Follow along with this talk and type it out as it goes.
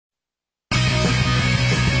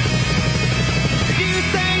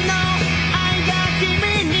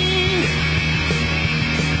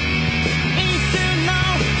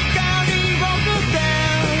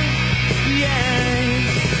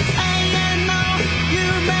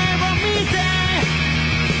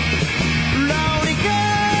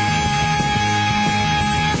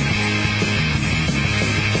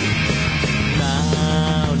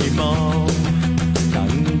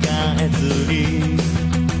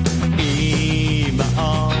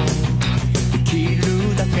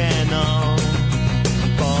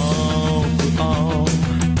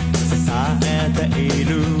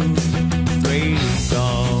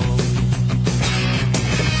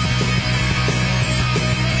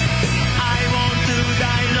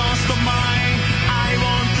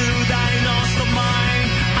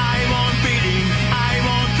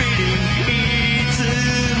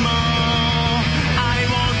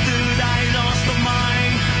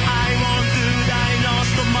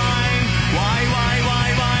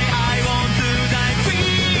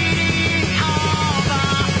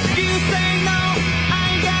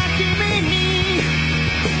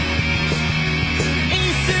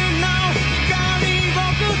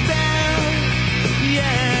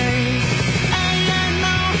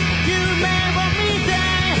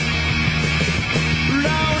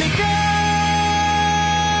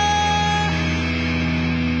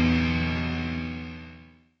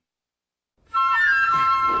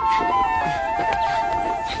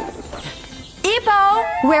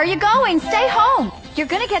Where are you going? Stay home. You're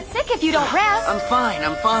gonna get sick if you don't rest. I'm fine,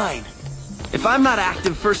 I'm fine. If I'm not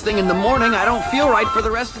active first thing in the morning, I don't feel right for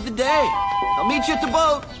the rest of the day. I'll meet you at the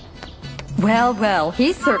boat. Well, well,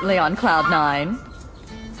 he's certainly on cloud 9.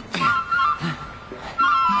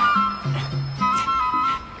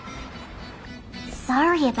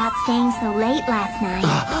 Sorry about staying so late last night.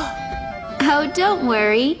 Oh, don't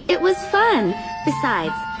worry. It was fun.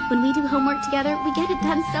 Besides, when we do homework together, we get it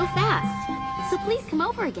done so fast. So please come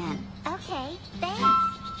over again. Okay, thanks.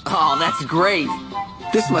 Oh, that's great.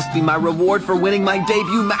 This must be my reward for winning my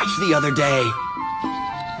debut match the other day.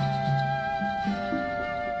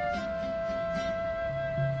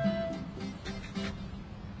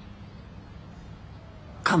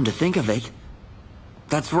 Come to think of it,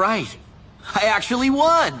 that's right. I actually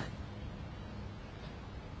won!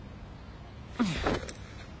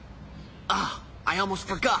 Ah, I almost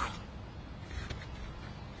forgot.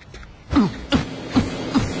 The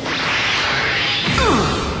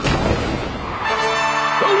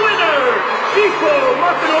winner, Ippo.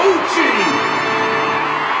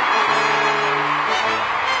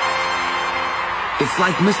 It's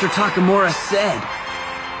like Mr. Takamura said.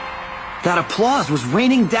 That applause was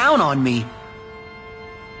raining down on me.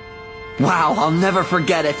 Wow, I'll never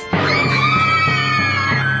forget it.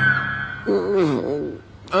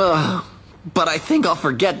 But I think I'll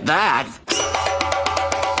forget that.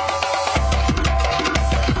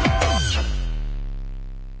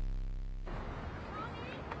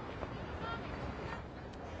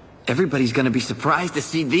 Everybody's gonna be surprised to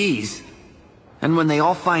see these. And when they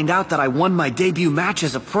all find out that I won my debut match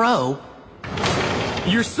as a pro...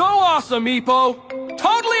 You're so awesome, Ippo!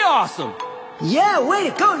 Totally awesome! Yeah, way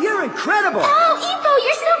to go! You're incredible! Oh, Ippo,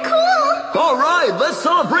 you're so cool! All right, let's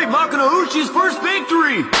celebrate Makunouchi's first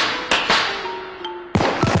victory!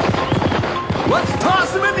 Let's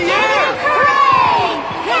toss him in the air! Hooray!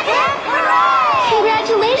 Hooray!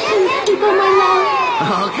 Congratulations, Ippo, my love.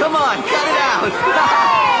 Oh, come on, cut it out!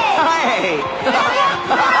 Hey!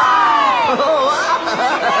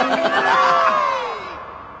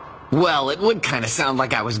 Well, it would kind of sound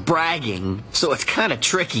like I was bragging, so it's kind of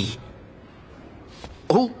tricky.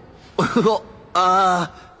 Oh,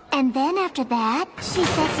 And then after that, she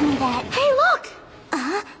said to me that... Hey, look!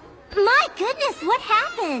 My goodness, what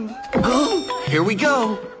happened? Here we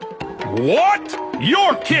go. What?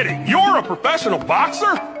 You're kidding! You're a professional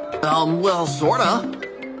boxer? Well, sorta.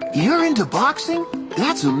 You're into boxing?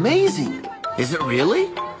 That's amazing. Is it really?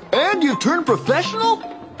 And you turned professional?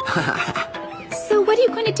 So what are you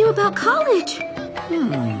going to do about college?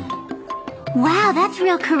 Wow, that's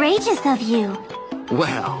real courageous of you.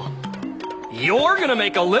 Well, You're gonna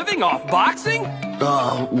make a living off boxing?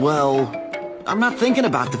 well, I'm not thinking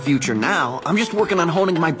about the future now. I'm just working on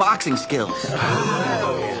honing my boxing skills.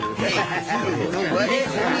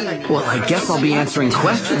 Well, I guess I'll be answering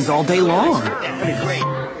questions all day long.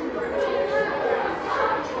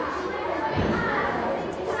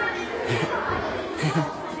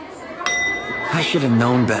 I should have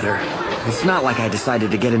known better. It's not like I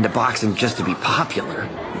decided to get into boxing just to be popular.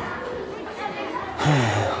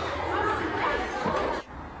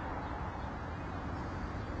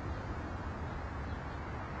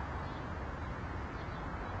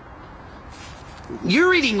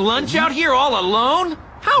 You're eating lunch out here all alone?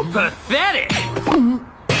 How pathetic!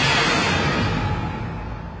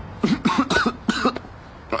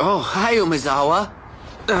 Oh, hi, Umezawa.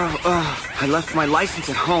 I left my license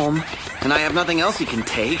at home, and I have nothing else you can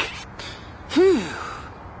take. Whew.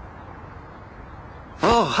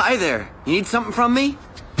 Oh, hi there. You need something from me?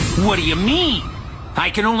 What do you mean? I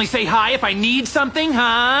can only say hi if I need something,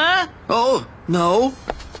 huh? Oh, no.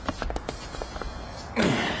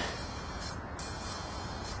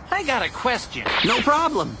 I got a question. No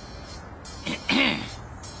problem.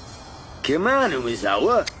 Come on,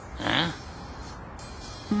 Umezawa. Huh?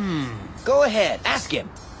 Go ahead, ask him.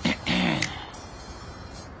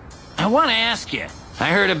 I want to ask you.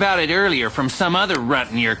 I heard about it earlier from some other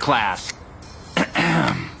runt in your class.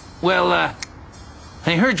 Well,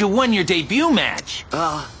 I heard you won your debut match.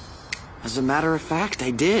 As a matter of fact,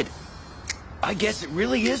 I did. I guess it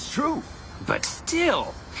really is true. But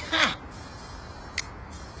still.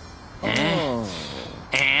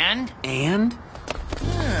 And? And?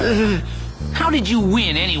 How did you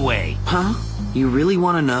win anyway? Huh? You really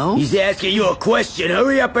want to know? He's asking you a question.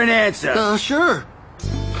 Hurry up and answer. Sure.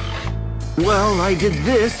 Well, I did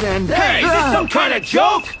this and... Hey, is this some kind of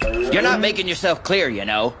joke? You're not making yourself clear, you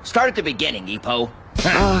know. Start at the beginning, Ippo.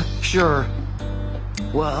 Sure.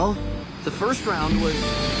 Well, the first round was...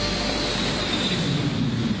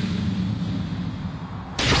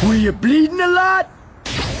 Were you bleeding a lot?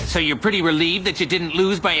 So you're pretty relieved that you didn't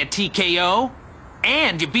lose by a TKO?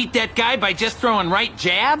 And you beat that guy by just throwing right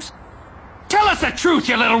jabs? Tell us the truth,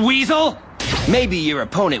 you little weasel! Maybe your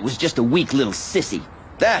opponent was just a weak little sissy.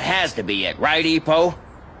 That has to be it, right, Ippo?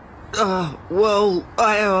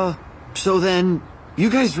 Well, so then, you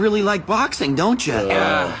guys really like boxing, don't you?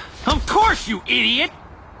 Of course, you idiot!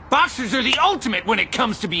 Boxers are the ultimate when it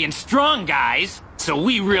comes to being strong, guys. So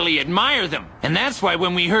we really admire them. And that's why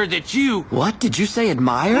when we heard that you... What? Did you say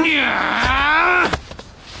admire? Yeah!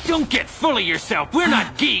 Don't get full of yourself. We're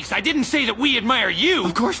not geeks. I didn't say that we admire you.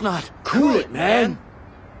 Of course not. Cool it, man.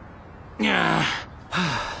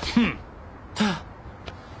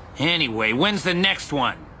 Anyway, when's the next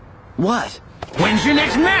one? What? When's your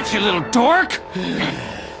next match, you little dork?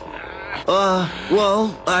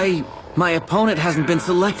 My opponent hasn't been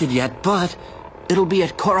selected yet, but it'll be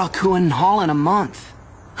at Korakuen Hall in a month.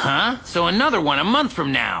 Huh? So another one a month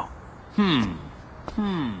from now.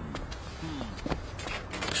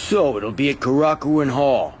 So it'll be at Korakuen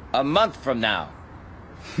Hall. A month from now.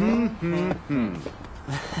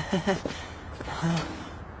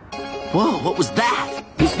 Whoa, what was that?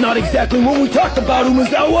 It's not exactly what we talked about,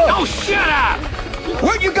 Umezawa! Oh, shut up!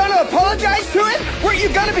 Weren't you gonna apologize to him? Weren't you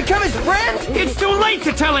gonna become his friend? It's too late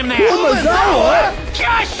to tell him that! Umezawa!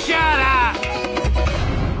 Just shut up!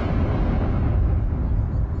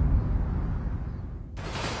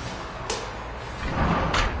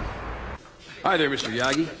 Hi there, Mr.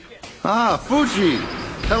 Yagi. Ah, Fuji!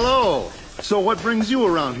 Hello! So what brings you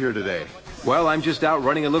around here today? Well, I'm just out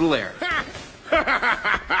running a little errand.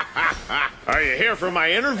 Are you here for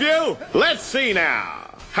my interview? Let's see now.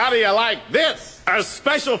 How do you like this? A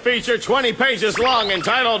special feature 20 pages long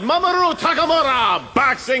entitled Mamoru Takamura,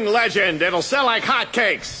 Boxing Legend. It'll sell like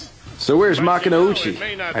hotcakes. So where's Makanouchi?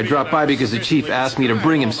 I dropped by because the chief asked me to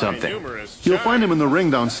bring him something. You'll find him in the ring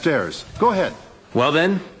downstairs. Go ahead. Well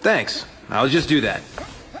then, thanks. I'll just do that.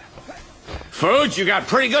 Fuji, you got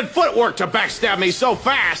pretty good footwork to backstab me so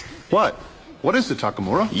fast. What? What is it,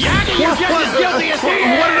 Takamura? Yagi, you're just as guilty as he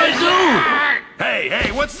is! What did I do?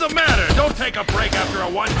 Hey, what's the matter? Don't take a break after a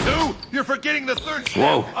 1-2. You're forgetting the third step.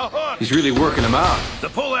 Whoa, A hook. he's really working him out. The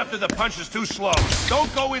pull after the punch is too slow.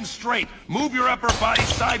 Don't go in straight. Move your upper body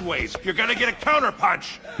sideways. You're gonna get a counter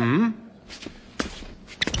punch.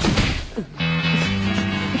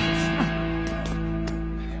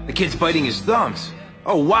 The kid's biting his thumbs.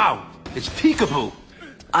 Oh, wow. It's peekaboo.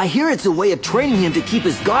 I hear it's a way of training him to keep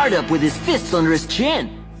his guard up with his fists under his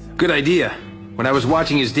chin. Good idea. When I was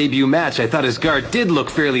watching his debut match, I thought his guard did look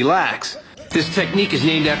fairly lax. This technique is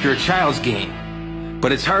named after a child's game.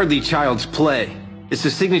 But it's hardly child's play. It's the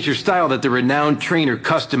signature style that the renowned trainer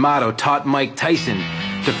Cus D'Amato taught Mike Tyson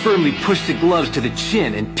to firmly push the gloves to the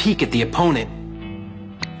chin and peek at the opponent.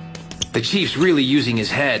 The Chief's really using his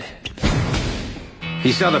head.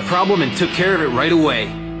 He saw the problem and took care of it right away.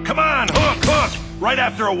 Come on, hook! Right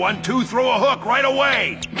after a 1-2, throw a hook right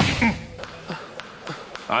away!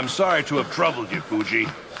 I'm sorry to have troubled you, Fuji.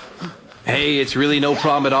 Hey, it's really no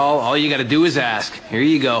problem at all. All you gotta do is ask. Here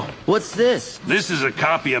you go. What's this? This is a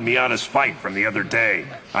copy of Miyata's fight from the other day.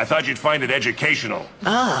 I thought you'd find it educational.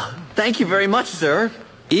 Ah, thank you very much, sir.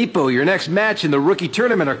 Ippo, your next match in the rookie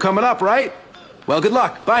tournament are coming up, right? Well, good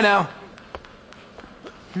luck. Bye now.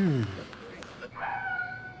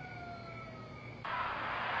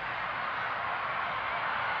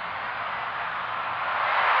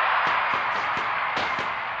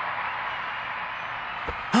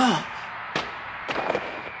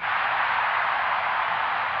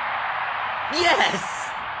 Yes!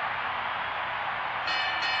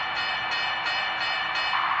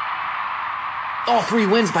 All 3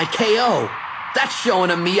 wins by KO. That's showing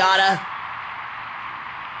him, Miyata.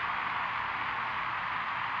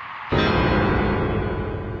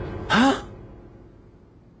 Huh?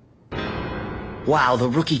 Wow, the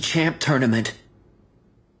rookie champ tournament.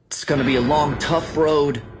 It's gonna be a long, tough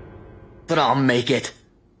road, but I'll make it.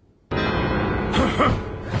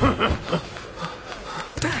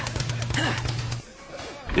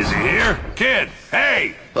 Is he here? Kid,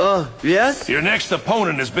 hey! Yes? Your next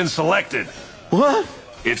opponent has been selected. What?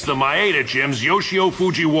 It's the Maeda Gym's Yoshio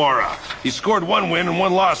Fujiwara. He scored 1 win and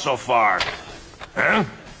 1 loss so far. Huh?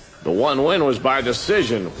 The 1 win was by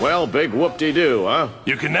decision. Well, big whoop-de-doo, huh?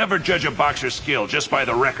 You can never judge a boxer's skill just by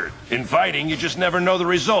the record. In fighting, you just never know the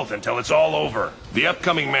result until it's all over. The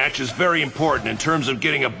upcoming match is very important in terms of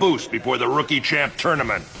getting a boost before the rookie champ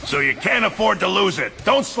tournament. So you can't afford to lose it.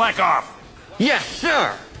 Don't slack off. Yes,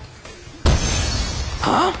 sir.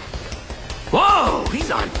 Huh? Whoa,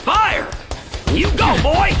 he's on fire! You go,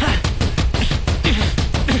 boy!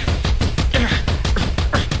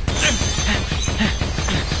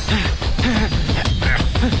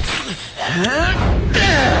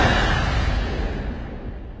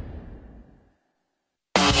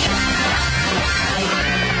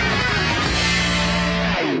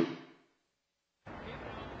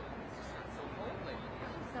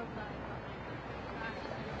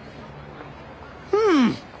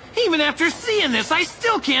 Even after seeing this, I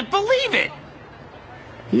still can't believe it.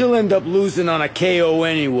 You'll end up losing on a KO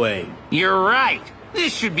anyway. You're right.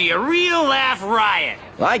 This should be a real laugh riot.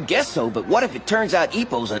 Well, I guess so, but what if it turns out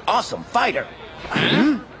Ippo's an awesome fighter?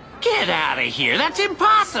 Huh? Get out of here. That's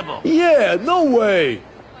impossible. Yeah, no way.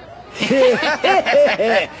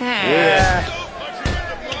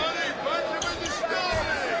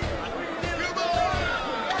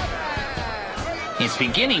 It's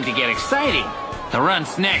beginning to get exciting. The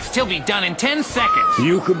run's next. He'll be done in 10 seconds.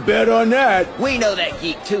 You can bet on that. We know that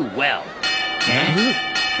geek too well.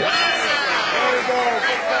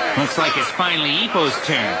 Looks like it's finally Ippo's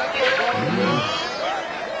turn.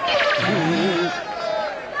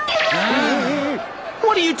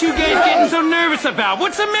 What are you two guys getting so nervous about?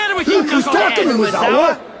 What's the matter with you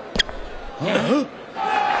knuckleheads?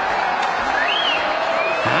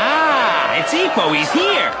 Ah, it's Ippo. He's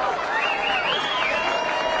here.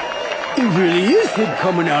 It really is him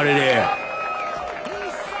coming out of there.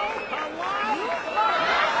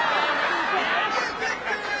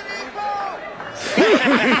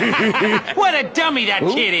 What a dummy that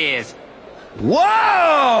kid is.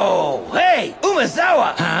 Whoa! Hey,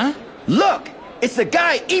 Umezawa! Huh? Look! It's the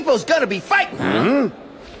guy Ippo's gonna be fighting! Huh?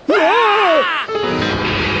 Ah!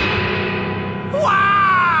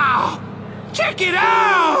 Wow! Check it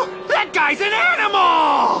out! That guy's an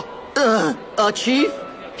animal! Chief?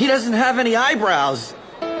 He doesn't have any eyebrows.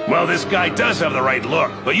 Well, this guy does have the right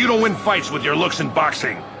look, but you don't win fights with your looks in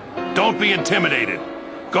boxing. Don't be intimidated.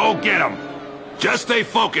 Go get him. Just stay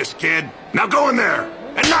focused, kid. Now go in there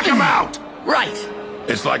and knock him out! Right.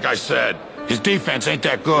 It's like I said, his defense ain't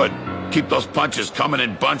that good. Keep those punches coming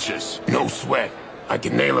in bunches. No sweat. I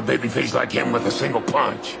can nail a babyface like him with a single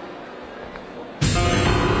punch.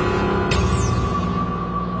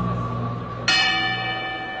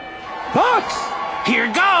 Box!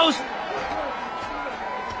 Here goes!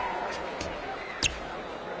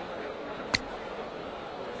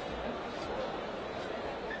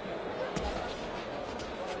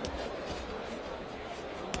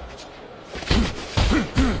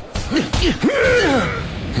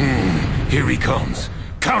 Here he comes.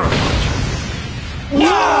 Counter punch.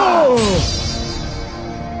 Whoa!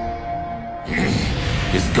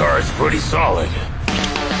 His guard's pretty solid.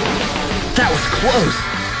 That was close.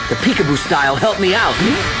 The peekaboo style helped me out.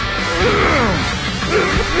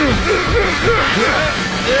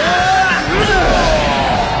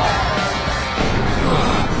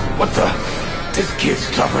 What the? This kid's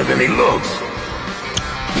tougher than he looks.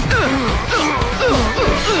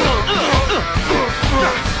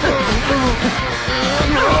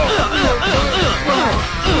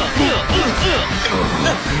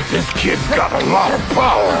 This kid's got a lot of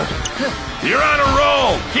power. You're on a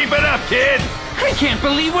roll! Keep it up, kid! I can't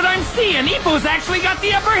believe what I'm seeing! Ippo's actually got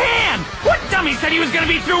the upper hand! What dummy said he was gonna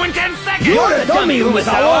be through in 10 seconds? You're the dummy,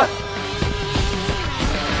 Umezawa!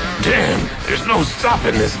 Damn, there's no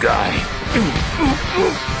stopping this guy.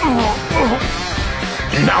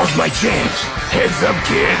 Now's my chance. Heads up,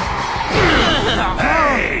 kid.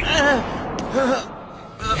 Hey!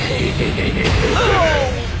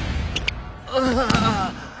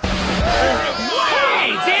 Hey,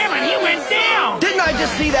 damn it, he went down! Didn't I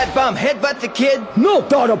just see that bum headbutt the kid? No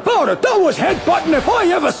doubt about it. That was headbutting if I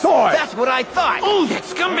ever saw it. That's what I thought. Oh, that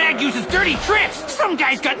scumbag uses dirty tricks! Some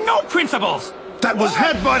guy's got no principles! That was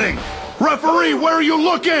headbutting! Referee, where are you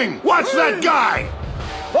looking? Watch that guy!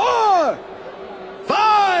 4,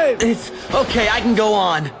 5. It's okay, I can go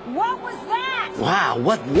on. What was that? Wow,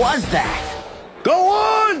 what was that? Go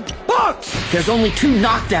on, box! There's only 2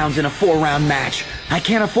 knockdowns in a 4-round match. I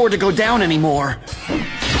can't afford to go down anymore.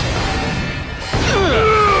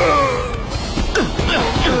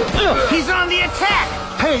 He's on the attack!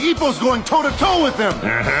 Hey, Ippo's going toe-to-toe with him!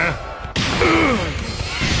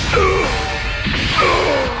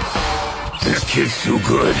 This kid's too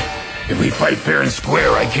good. If we fight fair and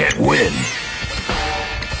square, I can't win.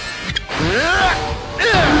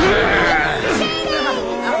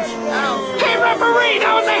 Hey, referee,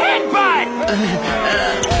 that was a headbutt!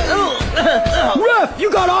 Ref,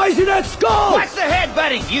 you got eyes in that skull! Watch the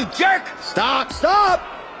headbutting, you jerk! Stop, stop!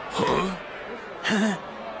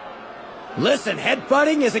 Listen,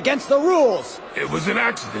 headbutting is against the rules. It was an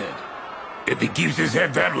accident. If he keeps his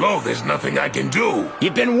head that low, there's nothing I can do.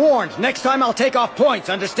 You've been warned. Next time I'll take off points,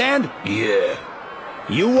 understand? Yeah.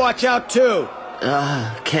 You watch out too.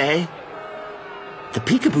 Okay. The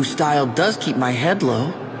peekaboo style does keep my head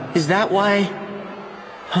low. Is that why?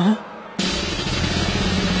 Huh?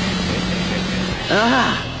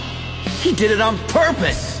 He did it on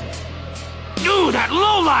purpose. Ooh, that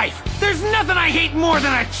lowlife! There's nothing I hate more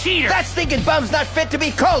than a cheater! That stinking bum's not fit to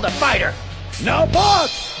be called a fighter! Now,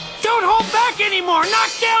 box! Don't hold back anymore!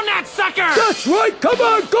 Knock down that sucker! That's right! Come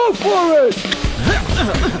on, go for it!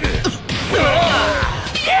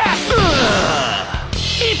 Yes!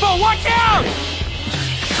 Ippo, watch out!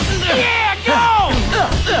 Yeah, go!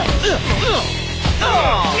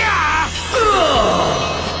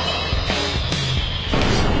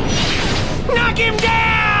 Knock him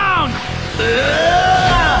down!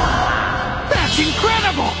 That's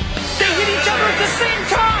incredible! They hit each other at the same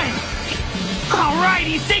time! All right,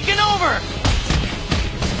 he's taking over!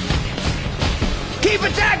 Keep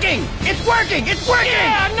attacking! It's working! It's working!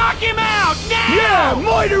 Yeah, knock him out! Now! Yeah,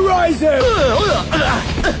 motorize him!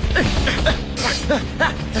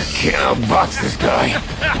 Can't outbox this guy.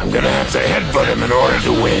 I'm gonna have to headbutt him in order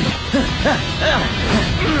to win.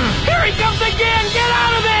 Here he comes again! Get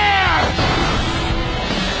out of there!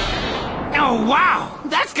 Oh, wow!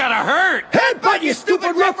 That's gotta hurt! Headbutt, you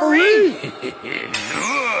stupid referee!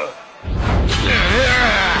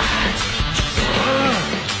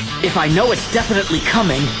 If I know it's definitely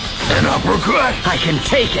coming, An uppercut? I can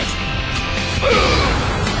take it.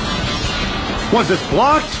 Was it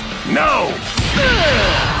blocked? No!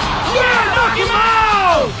 Yeah, knock him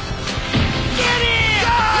out! Get him!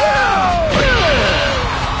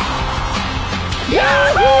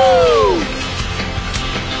 Yahoo!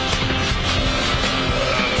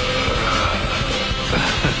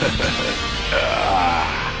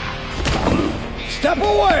 Step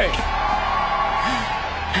away!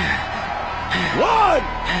 1,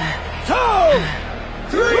 2,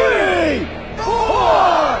 3, 4,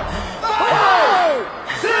 5,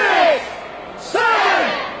 6, 7,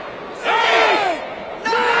 8,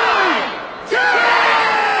 9, 10!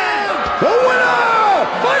 The winner!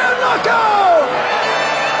 By a knockout!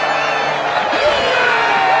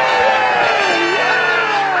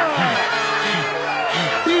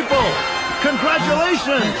 Ippo,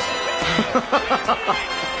 congratulations!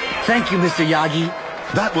 Thank you, Mr. Yagi.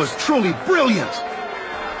 That was truly brilliant!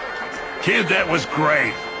 Kid, that was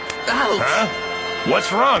great. Ouch! Huh?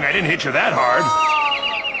 What's wrong? I didn't hit you that hard.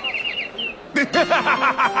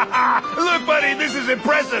 Look, buddy, this is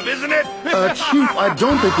impressive, isn't it? Chief, I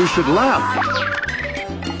don't think we should laugh.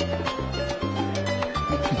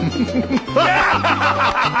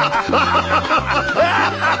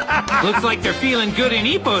 Looks like they're feeling good in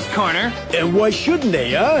Ippo's corner. And why shouldn't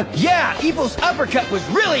they, huh? Yeah, Ippo's uppercut was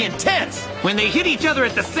really intense. When they hit each other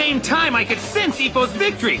at the same time, I could sense Ippo's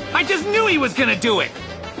victory. I just knew he was gonna do it.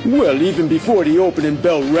 Well, even before the opening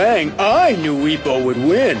bell rang, I knew Ippo would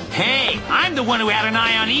win. Hey, I'm the one who had an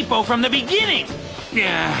eye on Ippo from the beginning.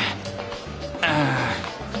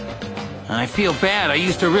 I feel bad. I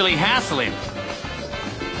used to really hassle him.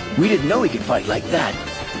 We didn't know he could fight like that.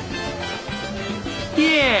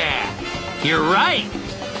 Yeah, you're right.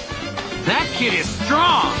 That kid is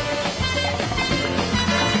strong.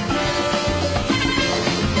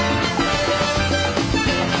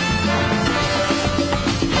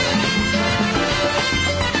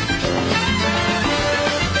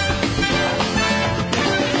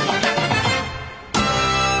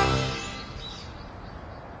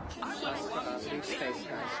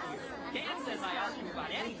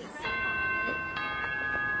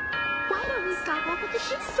 Why don't we stop up at the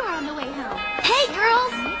shoe store on the way home? Hey,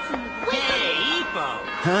 girls! Hey, Ippo.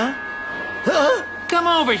 Huh? Huh? Come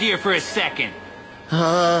over here for a second.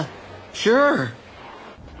 Sure.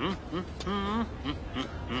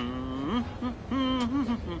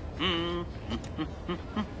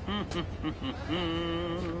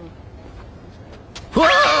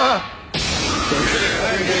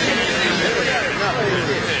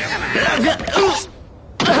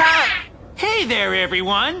 Hey there,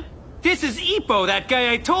 everyone. This is Ippo, that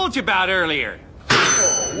guy I told you about earlier.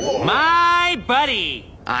 My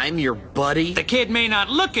buddy. I'm your buddy? The kid may not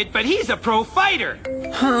look it, but he's a pro fighter.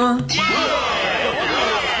 Huh?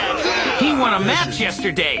 He won a match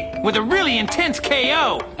yesterday with a really intense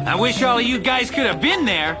KO. I wish all of you guys could have been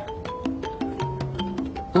there.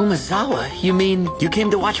 Umezawa, you mean you came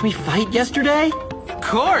to watch me fight yesterday? Of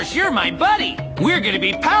course, you're my buddy. We're gonna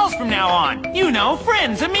be pals from now on. You know,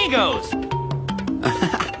 friends, amigos.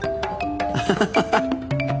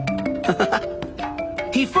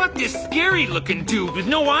 He fought this scary-looking dude with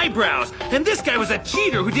no eyebrows, and this guy was a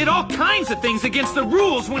cheater who did all kinds of things against the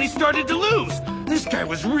rules when he started to lose. This guy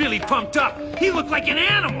was really pumped up. He looked like an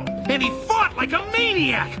animal, and he fought like a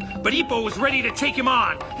maniac. But Ippo was ready to take him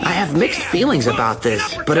on. I have mixed feelings about this,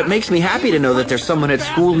 but it makes me happy to know that there's someone at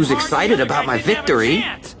school who's excited about my victory.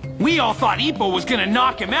 We all thought Ippo was gonna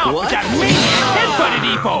knock him out, but that maniac headbutted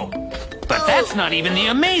Ippo. But that's not even the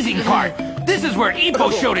amazing part. This is where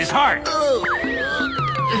Ippo showed his heart.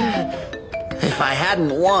 If I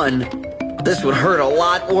hadn't won, This would hurt a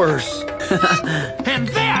lot worse. And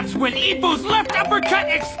that's when Ippo's left uppercut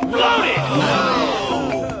exploded!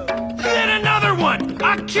 Then another one!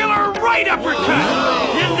 A killer right uppercut!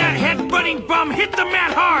 And that head-butting bum hit the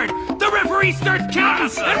mat hard! The referee starts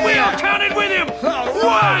counting, and we all counted with him!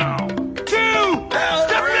 1, 2,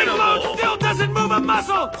 the big load still doesn't move a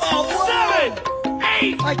muscle! 7,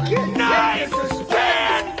 8, 9,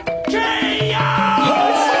 10, KO!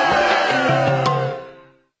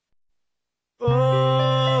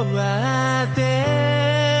 終わって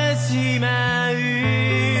しまう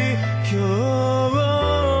今日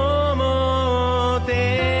をもって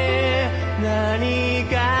何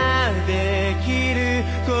かできる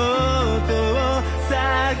ことを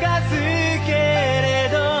探すけれ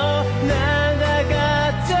どなんだか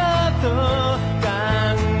ちょっと考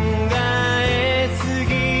えす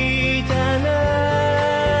ぎたな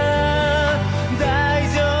大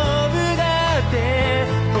丈夫だって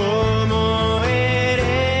思え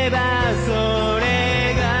ればそれ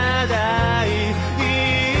が第一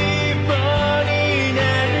歩にな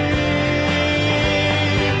る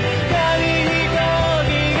紙飛行機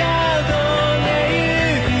が飛んでゆ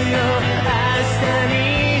くよ明日二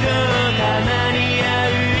度たまに会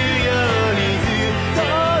うようにずっと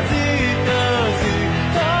ずっとずっ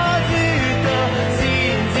とずっと信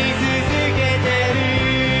じ続けてる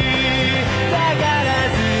だから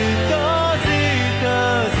ずっとずっと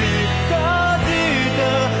ずっとずっと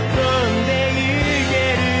飛んでゆけ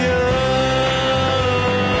るよ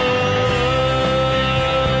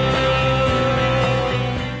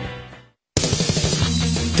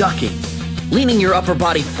Ducking. Leaning your upper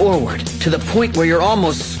body forward to the point where you're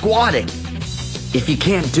almost squatting. If you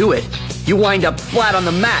can't do it, you wind up flat on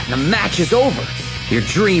the mat and the match is over. Your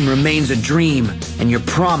dream remains a dream, and your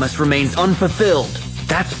promise remains unfulfilled.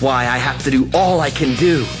 That's why I have to do all I can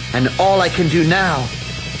do. And all I can do now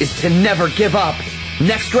is to never give up.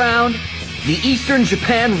 Next round, the Eastern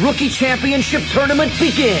Japan Rookie Championship Tournament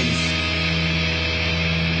begins.